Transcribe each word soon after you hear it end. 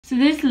So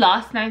this is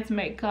last night's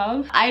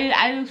makeup.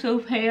 I look so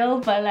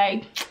pale, but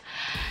like,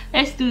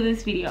 let's do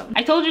this video.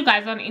 I told you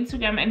guys on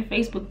Instagram and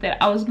Facebook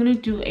that I was gonna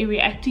do a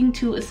reacting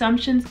to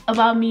assumptions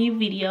about me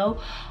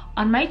video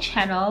on my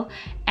channel,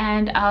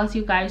 and I asked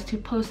you guys to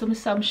post some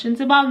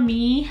assumptions about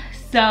me.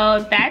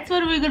 So that's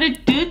what we're gonna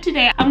do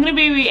today. I'm gonna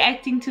be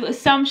reacting to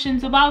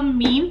assumptions about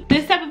me.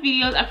 This type of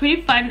videos are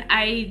pretty fun.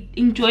 I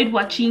enjoyed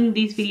watching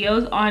these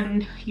videos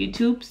on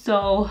YouTube,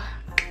 so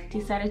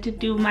decided to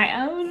do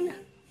my own.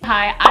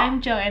 Hi,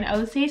 I'm Joanne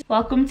Ouses.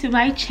 Welcome to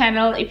my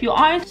channel. If you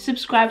aren't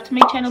subscribed to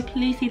my channel,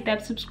 please hit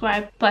that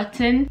subscribe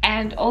button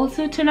and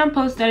also turn on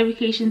post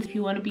notifications if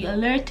you want to be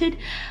alerted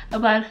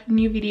about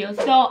new videos.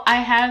 So I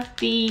have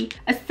the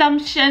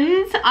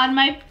assumptions on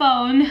my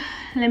phone.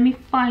 Let me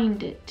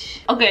find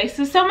it. Okay,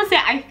 so someone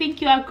said, I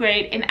think you are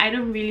great and I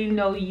don't really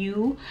know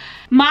you.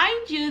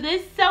 Mind you,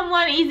 this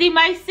someone is in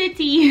my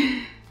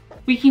city.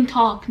 We can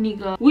talk,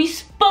 nigga. We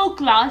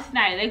spoke last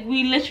night. Like,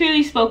 we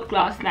literally spoke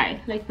last night,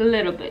 like a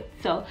little bit.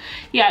 So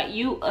yeah,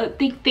 you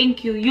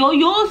thank you.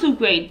 You're also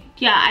great.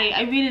 Yeah,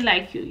 I really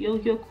like you.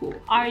 You're cool.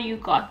 Are you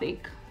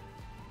gothic?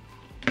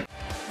 We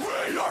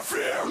are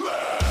fearless.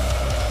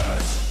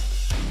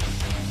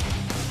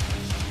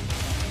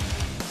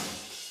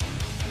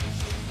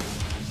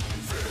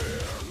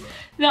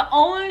 The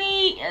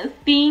only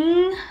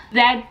thing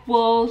that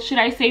will, should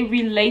I say,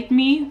 relate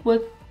me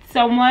with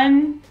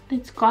someone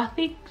that's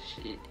gothic,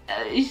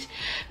 let me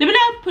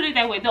not put it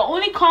that way. The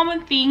only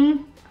common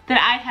thing that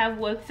I have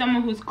with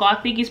someone who's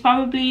gothic is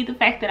probably the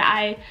fact that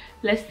I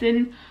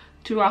listen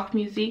to rock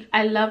music.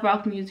 I love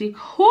rock music.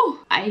 Whew,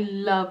 I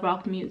love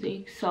rock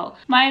music. So,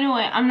 by the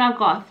way, I'm not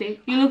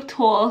gothic. You look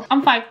tall.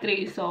 I'm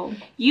 5'3", so.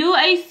 You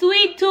a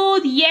sweet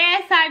tooth.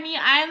 Yes, honey,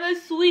 I'm a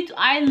sweet.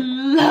 I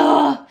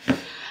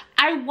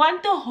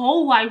want the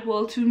whole wide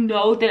world to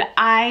know that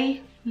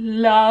I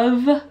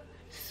love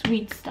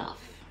sweet stuff.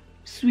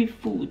 Sweet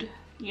food,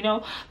 you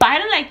know, but I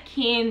don't like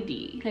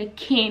candy,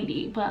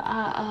 but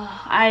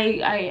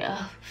I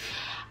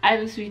have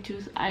a sweet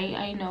tooth.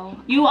 I know.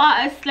 You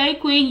are a slay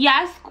queen.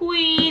 Yes,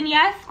 queen.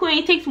 Yes, queen.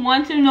 It takes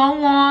one to know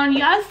one.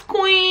 Yes,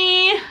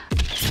 queen.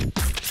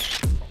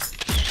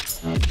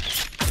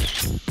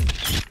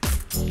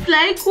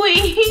 Slay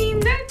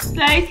queen.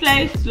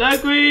 Slay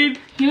queen.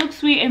 You look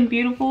sweet and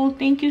beautiful.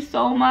 Thank you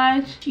so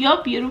much.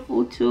 You're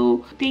beautiful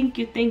too. Thank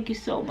you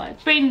so much.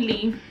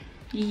 Friendly.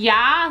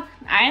 Yeah,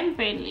 I am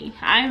friendly.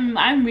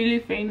 I'm really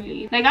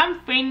friendly. Like,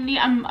 I'm friendly.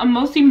 I'm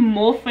mostly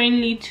more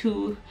friendly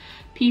to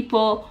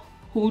people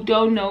who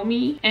don't know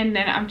me, and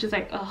then I'm just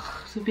like, ugh,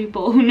 to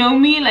people who know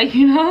me, like,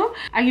 you know,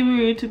 I can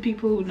be rude to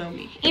people who know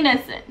me.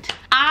 Innocent.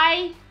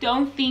 I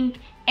don't think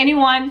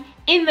anyone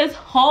in this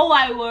whole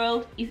wide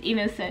world is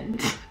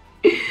innocent.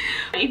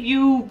 If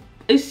you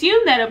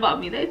assume that about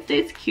me,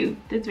 that's cute.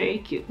 That's very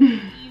cute.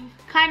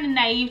 Kind of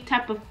naive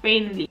type of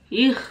friendly.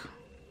 Ugh.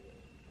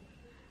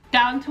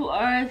 Down to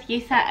earth.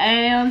 Yes, I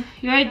am.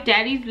 You're a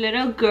daddy's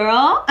little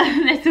girl.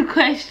 That's a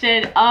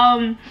question.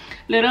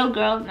 Little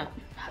girl. No, not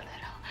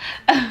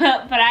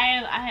little. But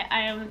I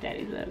am a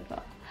daddy's little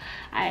girl.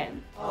 I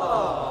am.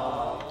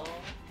 Aww.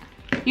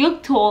 You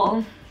look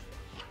tall.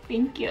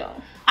 Thank you.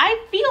 I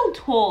feel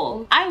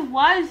tall. I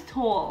was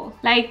tall.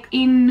 Like,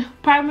 in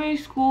primary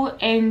school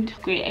and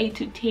grade 8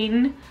 to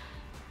 10.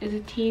 Is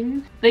it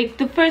 10? Like,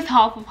 the first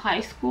half of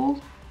high school,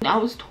 I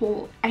was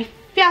tall. I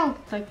felt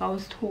like I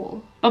was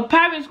tall. But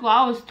primary school,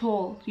 I was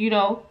tall, you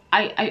know.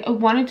 I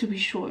wanted to be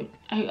short.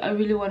 I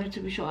really wanted to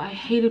be short. I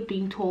hated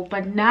being tall.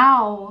 But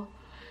now,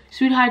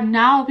 sweetheart,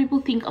 now people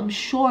think I'm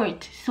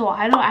short. So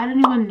I don't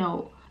even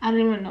know. I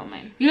don't even know,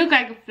 man. You look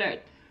like a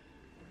flirt.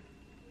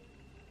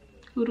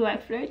 Who do I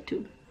flirt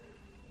to?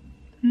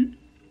 Who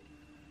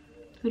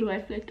do I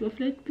flirt to? I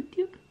flirt with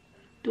you?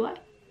 Do I?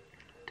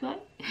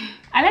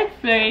 I like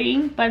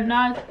flirting, but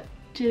not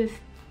just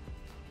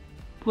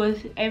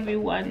with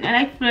everyone. I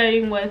like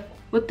flirting with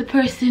the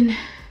person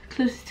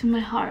close to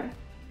my heart,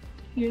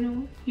 you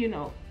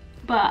know.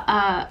 But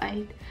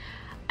I'm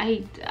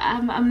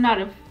not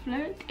a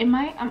flirt. Am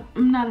I?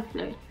 I'm not a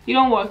flirt. You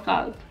don't work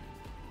out.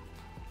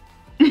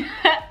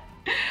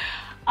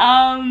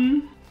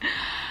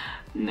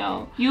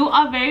 No, you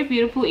are very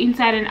beautiful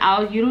inside and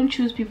out. You don't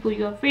choose people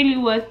you are friendly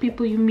with,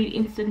 people you meet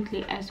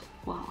instantly as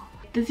well.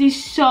 This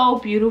is so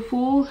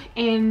beautiful,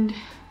 and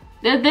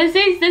this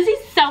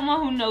is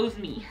someone who knows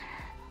me.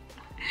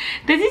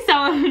 This is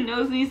someone who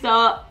knows me.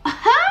 So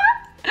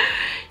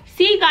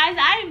see, guys,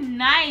 I'm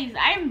nice.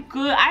 I'm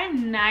good.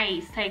 I'm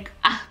nice. Like,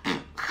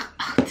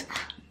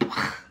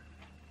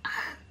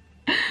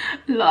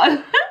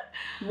 lol.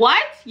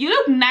 What? You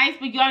look nice,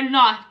 but you're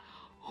not.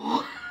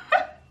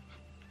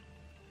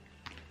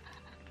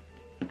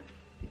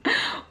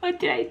 What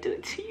did I do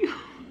to you?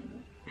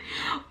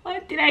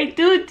 What did I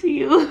do to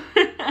you?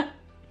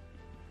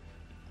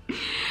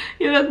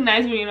 You look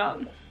nice, but you're not.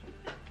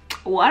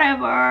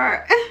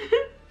 Whatever.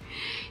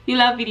 You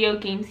love video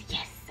games?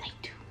 Yes, I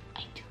do.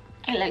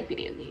 I like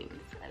video games.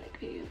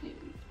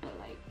 But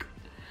like,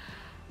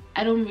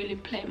 I don't really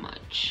play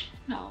much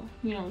now.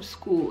 You know,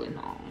 school and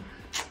all.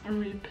 I don't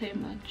really play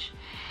much.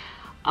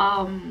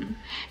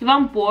 if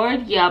I'm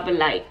bored, yeah, but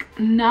like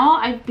now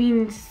I've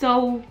been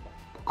so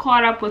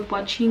caught up with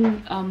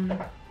watching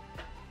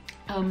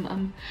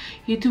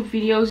YouTube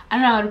videos. I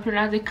don't know how to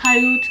pronounce it.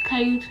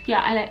 Cute,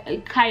 yeah, I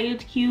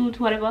like cute,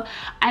 whatever.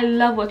 I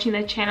love watching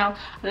that channel.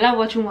 I love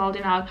watching Wild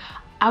 'N Out.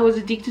 I was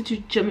addicted to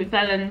Jimmy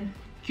Fallon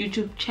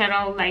YouTube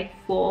channel like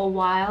for a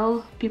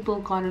while.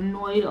 People got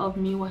annoyed of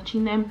me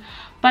watching them,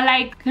 but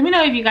like, let me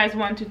know if you guys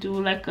want to do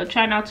like a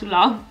try not to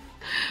laugh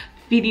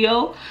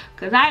video,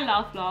 because I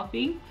love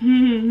laughing.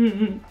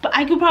 But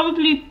I could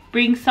probably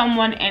bring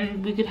someone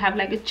and we could have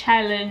like a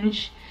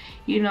challenge,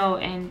 you know,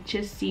 and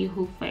just see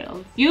who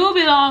fails. You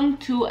belong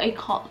to a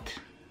cult.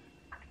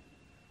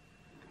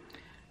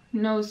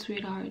 No,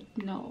 sweetheart,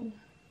 no,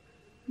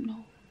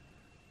 no,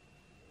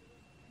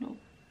 no,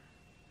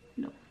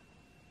 no,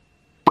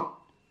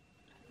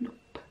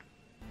 nope.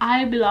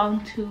 I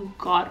belong to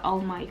God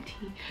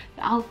Almighty,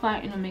 the Alpha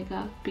and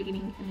Omega,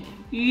 beginning and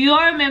end.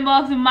 You're a member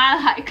of the Mile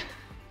High Club.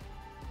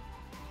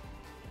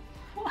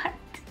 What?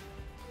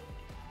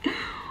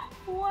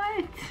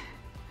 What?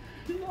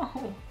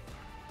 No,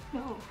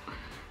 no,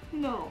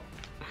 no.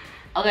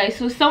 Okay,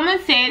 so someone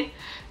said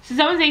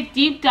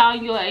deep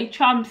down you're a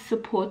Trump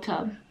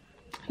supporter.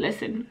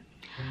 Listen,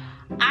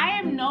 I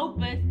have no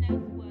business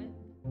with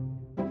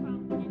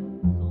Trump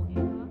and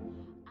whatsoever.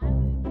 I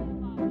don't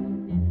care about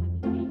them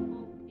having a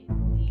vote. It's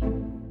deep.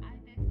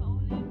 That's the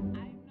only.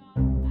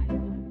 I'm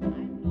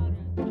not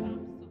a Trump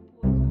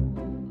supporter.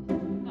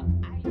 No,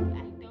 I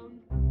don't deal.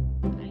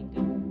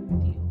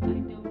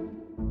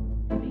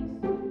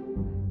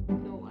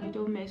 I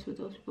don't mess with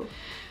those people.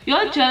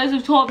 You're jealous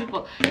of tall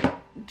people.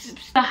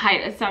 Just the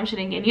height assumption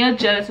again. You're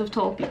jealous of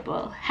tall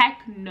people.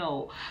 Heck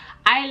no.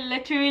 I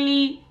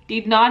literally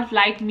did not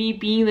like me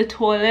being the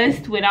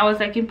tallest when I was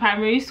like in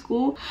primary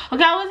school.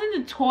 Okay, I wasn't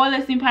the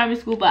tallest in primary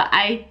school, but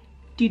I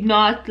did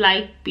not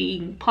like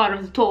being part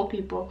of the tall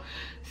people.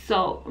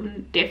 So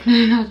I'm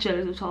definitely not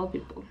jealous of tall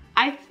people.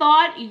 I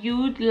thought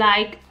you'd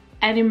like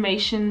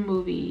animation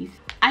movies.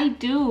 I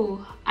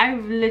do. I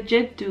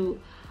legit do.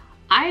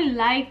 I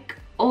like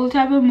all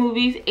type of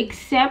movies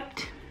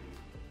except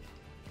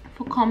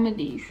for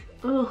comedies.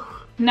 Ugh.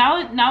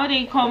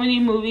 Nowadays comedy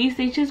movies,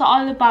 they're just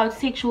all about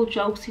sexual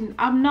jokes, and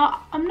I'm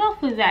not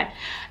for that.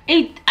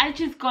 I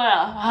just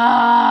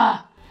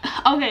gotta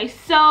okay,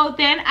 so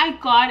then I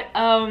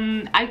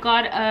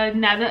got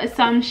another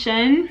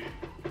assumption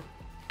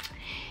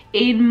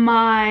in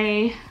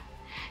my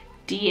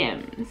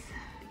DMs,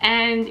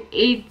 and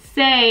it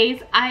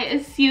says, I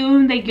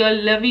assume that you're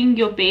living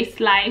your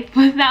best life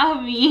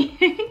without me.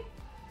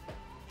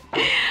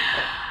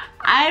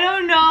 I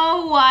don't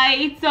know why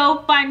it's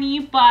so funny,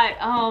 but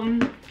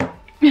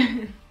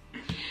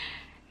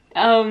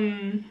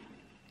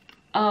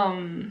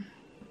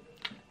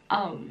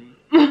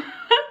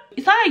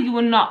it's not like you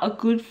were not a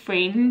good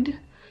friend,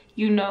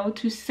 you know,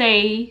 to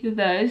say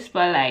this,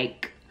 but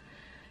like,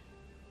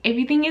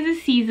 everything is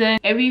a season.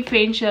 Every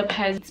friendship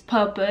has its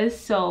purpose,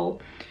 so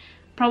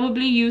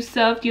probably you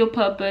served your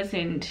purpose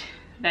and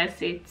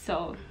that's it.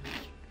 So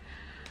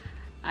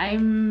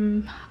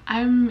I'm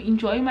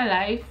enjoying my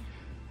life.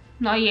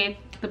 Not yet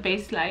the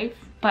best life,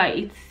 but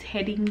it's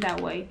heading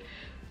that way.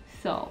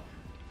 So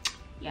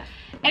yeah,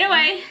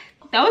 anyway,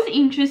 that was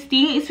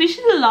interesting,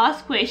 especially the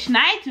last question.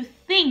 I had to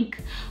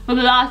think for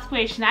the last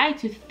question. I had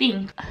to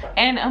think,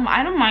 and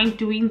I don't mind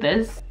doing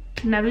this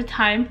another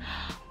time.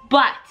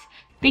 But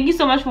thank you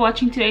so much for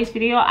watching today's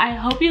video. I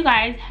hope you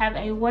guys have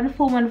a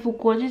wonderful,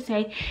 gorgeous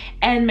day,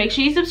 and make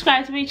sure you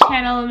subscribe to my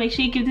channel, and make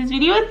sure you give this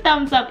video a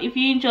thumbs up if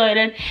you enjoyed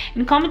it,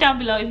 and comment down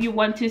below if you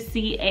want to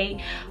see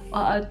a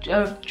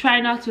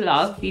try not to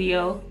laugh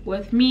video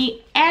with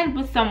me and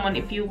with someone,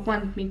 if you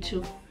want me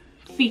to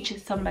feature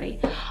somebody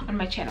on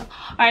my channel.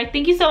 All right,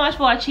 thank you so much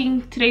for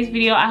watching today's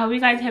video. I hope you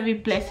guys have a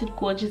blessed,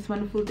 gorgeous,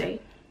 wonderful day.